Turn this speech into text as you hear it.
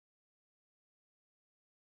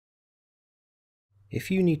If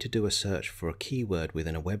you need to do a search for a keyword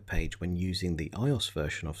within a web page when using the iOS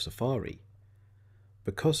version of Safari,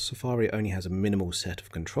 because Safari only has a minimal set of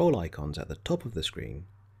control icons at the top of the screen,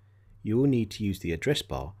 you will need to use the address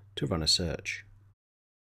bar to run a search.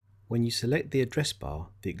 When you select the address bar,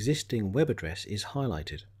 the existing web address is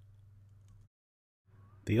highlighted.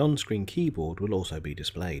 The on-screen keyboard will also be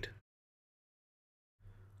displayed.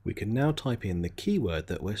 We can now type in the keyword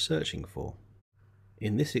that we're searching for.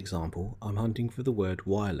 In this example, I'm hunting for the word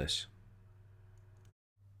wireless.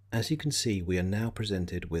 As you can see, we are now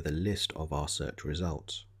presented with a list of our search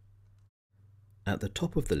results. At the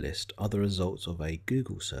top of the list are the results of a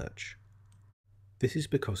Google search. This is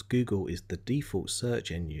because Google is the default search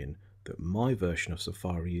engine that my version of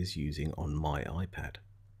Safari is using on my iPad.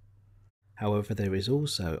 However, there is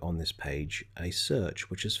also on this page a search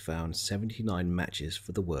which has found 79 matches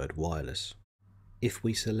for the word wireless. If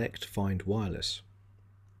we select Find Wireless,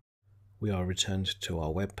 we are returned to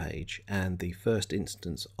our web page and the first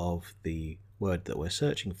instance of the word that we're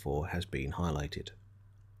searching for has been highlighted.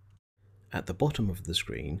 At the bottom of the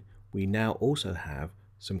screen, we now also have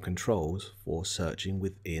some controls for searching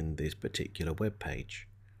within this particular web page.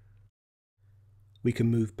 We can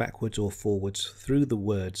move backwards or forwards through the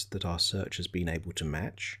words that our search has been able to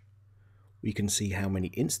match. We can see how many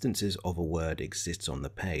instances of a word exists on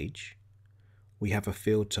the page. We have a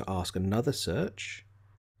field to ask another search.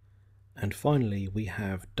 And finally, we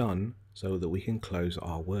have Done so that we can close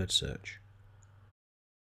our word search.